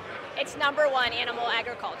 It's number 1, animal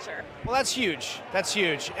agriculture. Well, that's huge. That's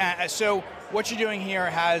huge. So what you're doing here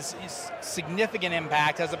has significant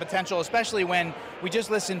impact, has the potential, especially when we just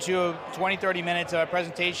listened to a 20, 30 minutes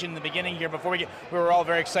presentation in the beginning here before we were all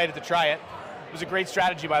very excited to try it. It was a great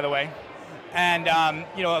strategy, by the way. And,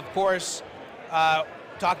 of course,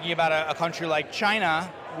 talking about a country like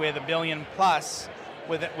China with 1 billion plus,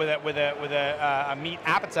 with a meat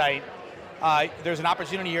appetite, there's an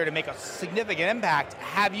opportunity here to make a significant impact.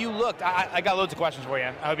 Have you looked, I got loads of questions for you,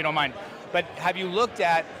 I hope you don't mind, but have you looked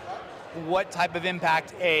at what type of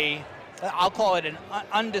impact I'll call it an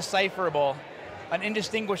undecipherable, an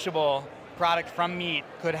indistinguishable product from meat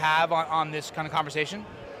could have on this kind of conversation?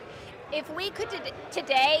 If we could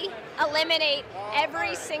today eliminate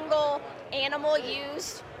every single animal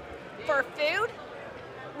used for food,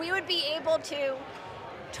 we would be able to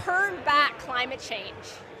turn back climate change.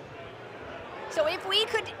 So if we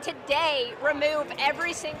could today remove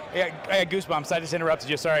every single... Yeah, I got goosebumps. I just interrupted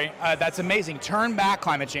you, sorry. That's amazing. Turn back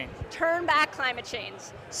climate change. Turn back climate change.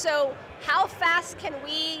 So how fast can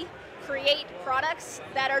we create products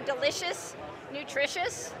that are delicious,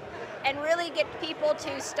 nutritious, and really get people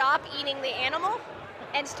to stop eating the animal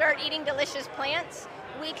and start eating delicious plants?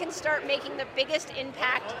 We can start making the biggest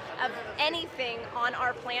impact of anything on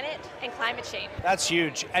our planet and climate change. That's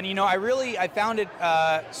huge. And I found it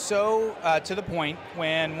so to the point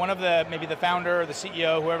when one of maybe the founder or the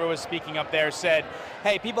CEO, whoever was speaking up there, said,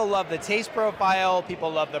 hey, people love the taste profile,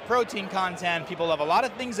 people love the protein content, people love a lot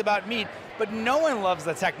of things about meat, but no one loves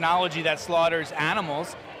the technology that slaughters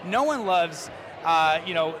animals. No one loves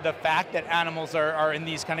the fact that animals are in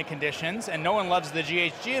these kind of conditions, and no one loves the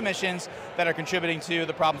GHG emissions that are contributing to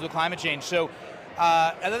the problems with climate change. So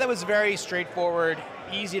I thought that was a very straightforward,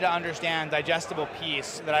 easy to understand, digestible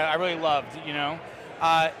piece that I really loved,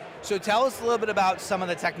 So tell us a little bit about some of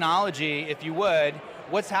the technology, if you would.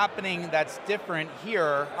 What's happening that's different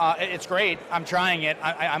here? It's great. I'm trying it.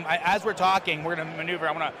 As we're talking, we're going to maneuver.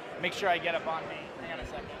 I want to make sure I get up on me. Hang on a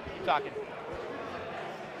second. Keep talking.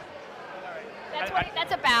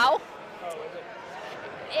 That's a bow. Oh,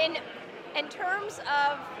 is it? In terms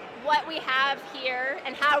of what we have here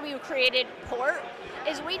and how we created pork,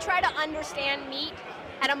 is we try to understand meat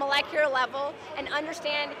at a molecular level and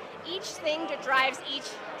understand each thing that drives each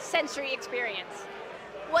sensory experience.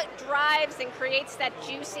 What drives and creates that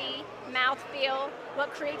juicy mouthfeel,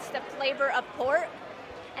 what creates the flavor of pork.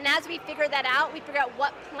 And as we figure that out, we figure out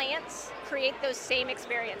what plants create those same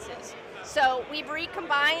experiences. So we've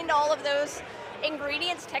recombined all of those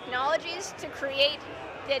ingredients, technologies to create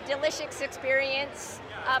the delicious experience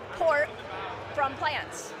of pork from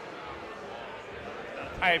plants.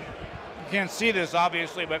 I can't see this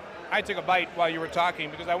obviously, but I took a bite while you were talking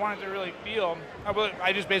because I wanted to really feel,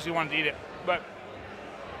 I just basically wanted to eat it, but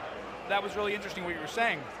that was really interesting what you were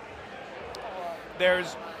saying.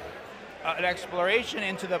 There's an exploration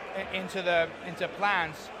into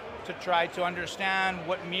plants to try to understand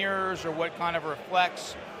what mirrors or what kind of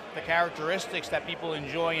reflects the characteristics that people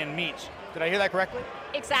enjoy in meat. Did I hear that correctly?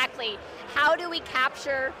 Exactly. How do we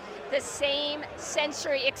capture the same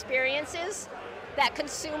sensory experiences that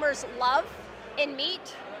consumers love in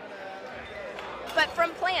meat, but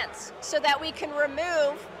from plants, so that we can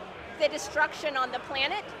remove the destruction on the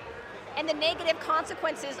planet and the negative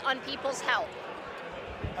consequences on people's health?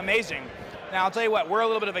 Amazing. Now, I'll tell you what, we're a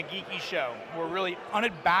little bit of a geeky show. We're really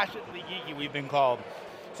unabashedly geeky, we've been called.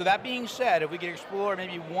 So that being said, if we could explore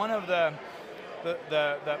maybe one of the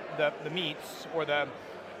meats, or the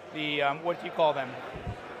what do you call them?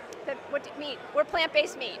 Meat. We're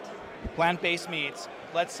plant-based meat. Plant-based meats.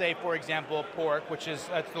 Let's say, for example, pork, which is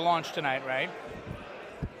that's the launch tonight, right?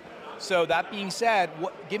 So that being said,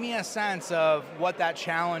 give me a sense of what that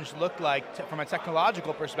challenge looked like from a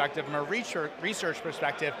technological perspective, from a research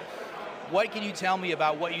perspective. What can you tell me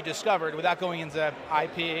about what you discovered without going into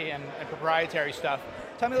IP and proprietary stuff?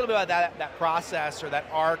 Tell me a little bit about that process or that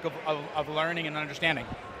arc of learning and understanding.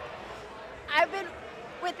 I've been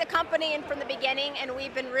with the company and from the beginning, and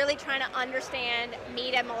we've been really trying to understand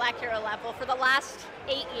meat at molecular level for the last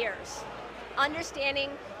 8 years. Understanding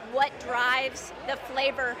what drives the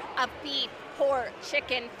flavor of beef, pork,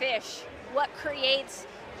 chicken, fish, what creates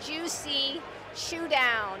juicy chew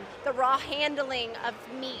down, the raw handling of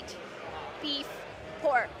meat, beef,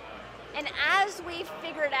 pork. And as we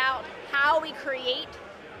figured out how we create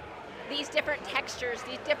these different textures,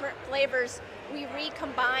 these different flavors, we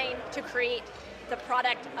recombine to create the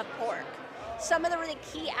product of pork. Some of the really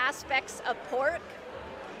key aspects of pork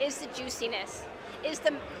is the juiciness, is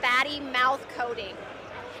the fatty mouth coating.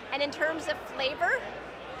 And in terms of flavor,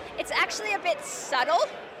 it's actually a bit subtle,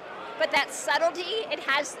 but that subtlety, it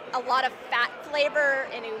has a lot of fat flavor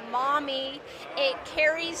and umami. It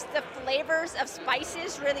carries the flavors of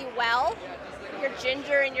spices really well, your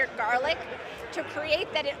ginger and your garlic, to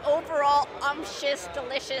create that overall unctuous,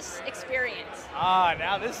 delicious experience.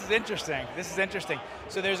 Now this is interesting.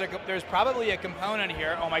 So there's probably a component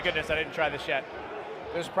here. Oh my goodness, I didn't try this yet.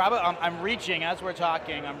 There's probably, I'm reaching, as we're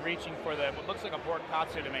talking, I'm reaching for what looks like a pork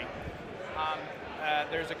katsu to me.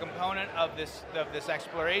 There's a component of this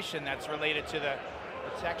exploration that's related to the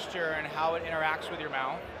texture and how it interacts with your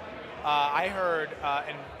mouth. I heard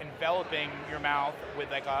enveloping your mouth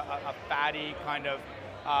with like a fatty kind of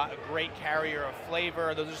a great carrier of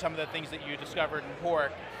flavor. Those are some of the things that you discovered in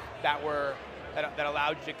pork that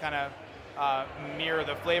allowed you to kind of mirror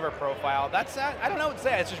the flavor profile. That's I don't know what to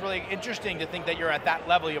say. It's just really interesting to think that you're at that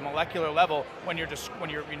level, your molecular level, when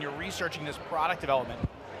you're researching this product development.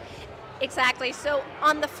 Exactly. So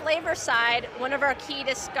on the flavor side, one of our key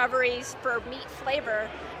discoveries for meat flavor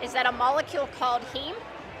is that a molecule called heme,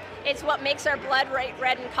 it's what makes our blood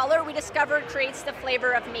red in color, we discovered creates the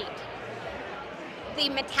flavor of meat. The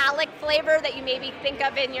metallic flavor that you maybe think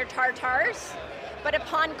of in your tartars, but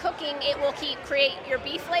upon cooking, it will create your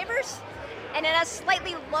beef flavors. And in a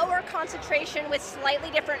slightly lower concentration with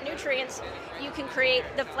slightly different nutrients, you can create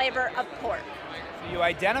the flavor of pork. So you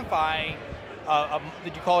identify,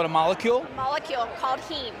 did you call it a molecule? A molecule called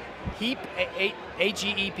heme. Heap,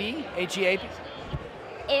 H-E-E-P? H-E-A-P?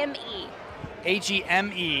 M-E.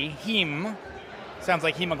 H-E-M-E, heme. Sounds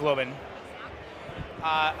like hemoglobin.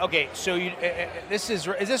 Okay, so is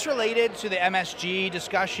this related to the MSG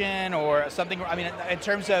discussion or something? I mean, in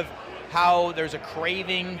terms of how there's a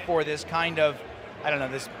craving for this kind of, I don't know,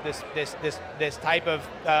 this type of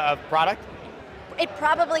product? It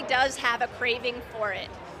probably does have a craving for it.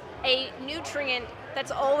 A nutrient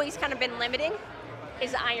that's always kind of been limiting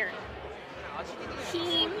is iron.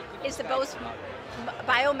 Heme is the most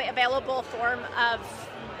bioavailable form of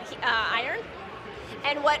iron.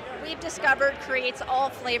 And what we've discovered creates all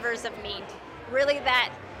flavors of meat. Really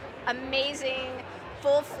that amazing,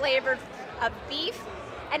 full flavor of beef,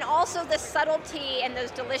 and also the subtlety and those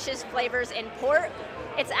delicious flavors in pork.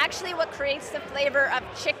 It's actually what creates the flavor of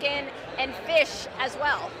chicken and fish as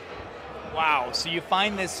well. Wow, so you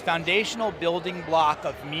find this foundational building block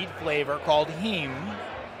of meat flavor called heme,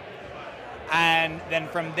 and then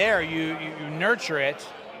from there you nurture it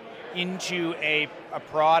into a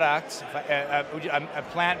product, a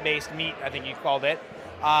plant-based meat, I think you called it,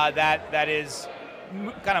 that is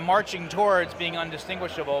kind of marching towards being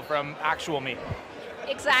undistinguishable from actual meat.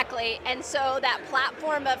 Exactly, and so that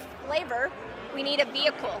platform of flavor, we need a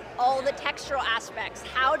vehicle, all the textural aspects.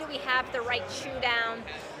 How do we have the right chew down,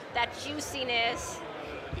 that juiciness,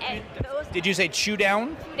 and those... Did you say chew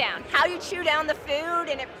down? Chew down. How you chew down the food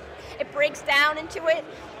and it breaks down into it.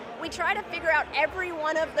 We try to figure out every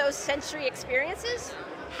one of those sensory experiences.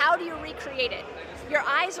 How do you recreate it? Your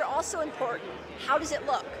eyes are also important. How does it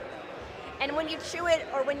look? And when you chew it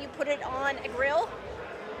or when you put it on a grill,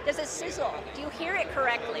 does it sizzle? Do you hear it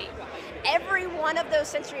correctly? Every one of those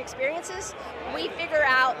sensory experiences, we figure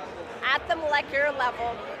out at the molecular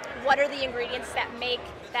level what are the ingredients that make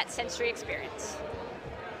that sensory experience.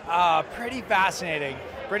 Pretty fascinating.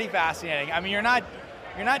 I mean, you're not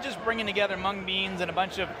just bringing together mung beans and a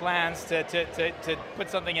bunch of plants to put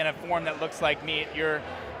something in a form that looks like meat. You're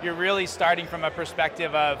really starting from a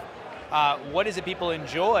perspective of what is it people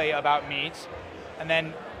enjoy about meat, and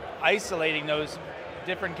then isolating those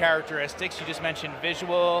different characteristics. You just mentioned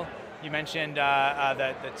visual. You mentioned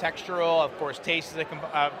the textural. Of course, taste is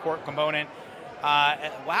a core component.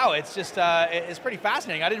 Wow, it's just it's pretty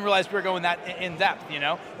fascinating. I didn't realize we were going that in depth.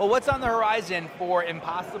 Well, what's on the horizon for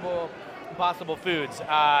Impossible Foods?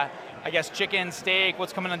 I guess, chicken, steak?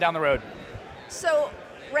 What's coming on down the road? So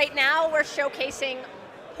right now we're showcasing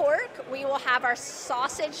pork. We will have our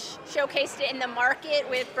sausage showcased in the market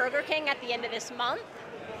with Burger King at the end of this month.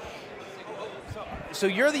 So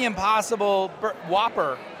you're the Impossible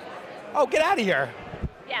Whopper. Oh, get out of here.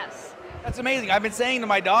 Yes. That's amazing. I've been saying to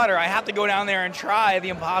my daughter, I have to go down there and try the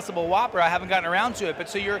Impossible Whopper. I haven't gotten around to it. But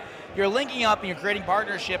so you're linking up and you're creating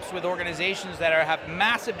partnerships with organizations that have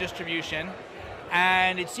massive distribution,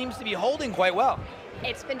 and it seems to be holding quite well.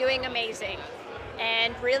 It's been doing amazing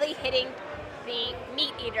and really hitting the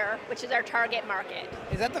meat eater, which is our target market.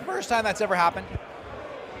 Is that the first time that's ever happened?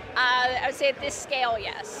 I would say at this scale,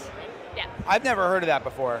 yes. Yeah. I've never heard of that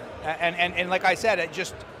before. And like I said,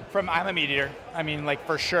 I'm a meat eater. I mean, like,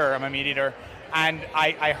 for sure, I'm a meat eater. And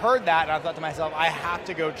I heard that, and I thought to myself, I have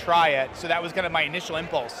to go try it. So that was kind of my initial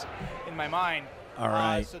impulse in my mind. All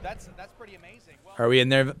right. So that's pretty amazing. Well, are we in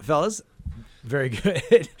there, fellas? Very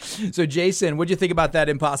good. So, Jason, what did you think about that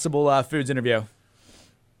Impossible Foods interview?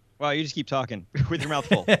 Well, you just keep talking with your mouth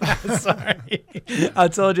full. Sorry. I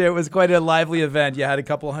told you it was quite a lively event. You had a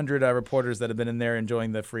couple hundred reporters that have been in there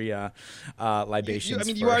enjoying the free libations.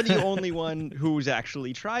 You are the only one who's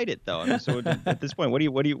actually tried it, though. I mean, so at this point,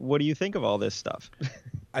 what do you think of all this stuff?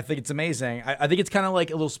 I think it's amazing. I think it's kind of like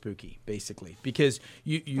a little spooky, basically, because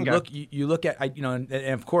you look at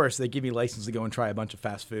and of course they give me license to go and try a bunch of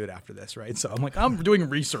fast food after this, right? So I'm like, I'm doing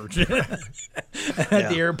research. At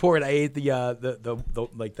the airport, I ate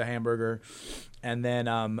the hamburger, and then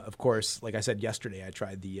of course, like I said yesterday, I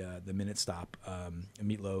tried the Minute Stop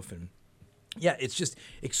meatloaf, and yeah, it's just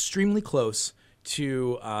extremely close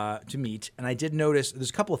to meat. And I did notice there's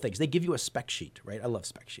a couple of things. They give you a spec sheet, right? I love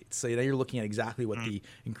spec sheets. So you're looking at exactly what the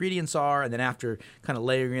ingredients are, and then after kind of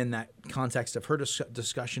layering in that context of her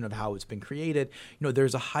discussion of how it's been created,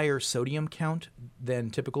 there's a higher sodium count than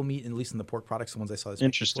typical meat, at least in the pork products, the ones I saw this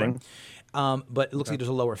interesting. But it looks like there's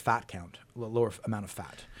a lower fat count, a lower amount of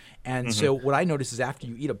fat. And so what I notice is after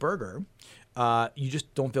you eat a burger, you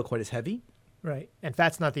just don't feel quite as heavy. Right. And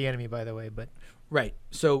fat's not the enemy, by the way, but... Right.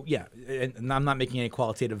 So yeah, and I'm not making any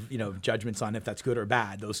qualitative, judgments on if that's good or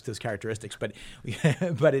bad, those characteristics, but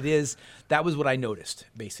that was what I noticed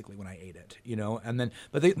basically when I ate it, and then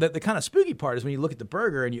but the kind of spooky part is when you look at the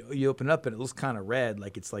burger and you open it up and it looks kind of red,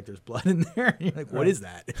 like it's like there's blood in there. And you're like, what is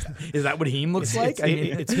that? Is that what heme looks like?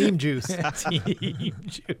 It's heme juice. It's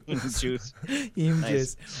heme juice. Heme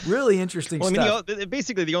Nice. juice. Really interesting stuff. I mean,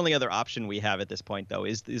 basically the only other option we have at this point though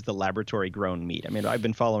is the laboratory grown meat. I mean, I've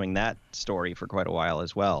been following that story for quite a while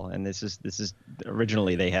as well, and this is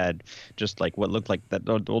originally they had just like what looked like that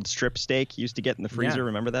old strip steak you used to get in the freezer. Yeah.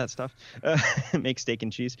 Remember that stuff? Make steak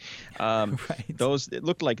and cheese. Right. Those, it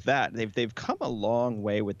looked like that. They've come a long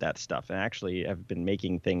way with that stuff, and actually have been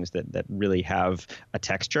making things that really have a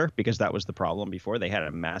texture, because that was the problem before. They had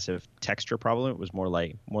a massive texture problem. It was more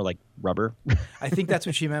like rubber. I think that's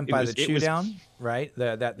what she meant by the chew down, right?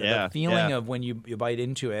 The feeling of when you bite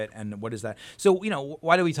into it, and what is that? So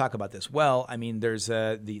why do we talk about this? Well, I mean, there's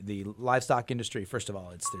the livestock industry. First of all,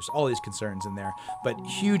 there's all these concerns in there, but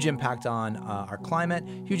huge impact on our climate,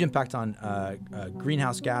 huge impact on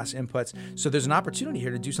greenhouse gas inputs. So there's an opportunity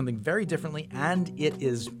here to do something very differently, and it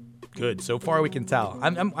is good so far we can tell.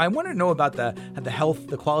 I want to know about the health,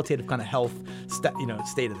 the qualitative kind of health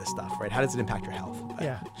state of this stuff, right? How does it impact your health?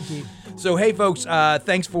 Yeah, indeed. So hey folks,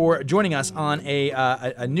 thanks for joining us on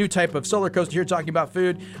a new type of solar coaster here talking about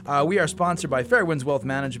food. We are sponsored by Fairwinds Wealth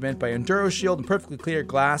Management, by Enduro Shield and Perfectly Clear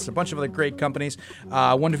Glass, a bunch of other great companies.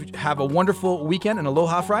 Have a wonderful weekend and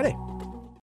Aloha Friday.